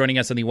Koziel joining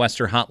us on the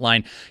Western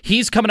Hotline.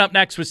 He's coming up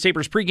next with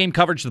Sabres pregame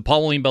coverage. The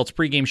Paul William Belts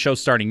pregame show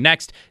starting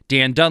next.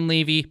 Dan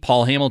Dunleavy,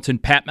 Paul Hamilton,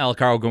 Pat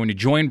Malacaro going to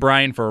join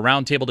Brian for a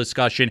roundtable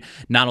discussion.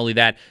 Not only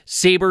that,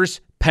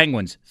 Sabres,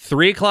 Penguins,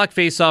 3 o'clock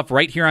face-off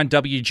right here on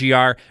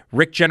WGR.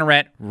 Rick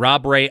Jeanneret,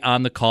 Rob Ray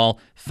on the call.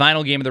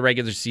 Final game of the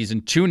regular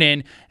season. Tune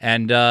in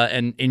and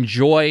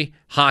enjoy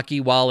hockey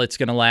while it's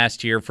going to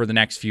last here for the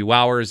next few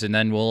hours, and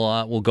then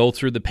we'll go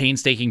through the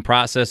painstaking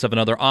process of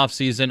another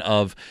offseason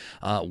of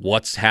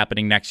what's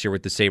happening next year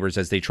with the Sabres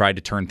as they try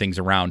to turn things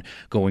around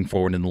going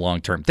forward in the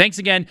long term. Thanks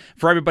again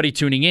for everybody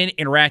tuning in,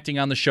 interacting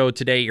on the show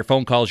today. Your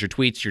phone calls, your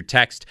tweets, your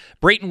text.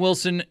 Brayton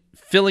Wilson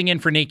filling in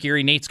for Nate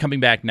Geary. Nate's coming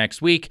back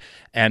next week,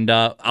 and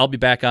I'll be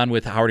back on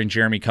with Howard and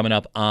Jeremy coming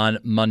up on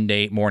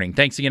Monday morning.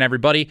 Thanks again,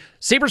 everybody.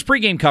 Sabres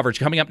pregame coverage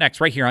coming up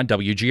next right here on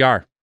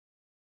WGR.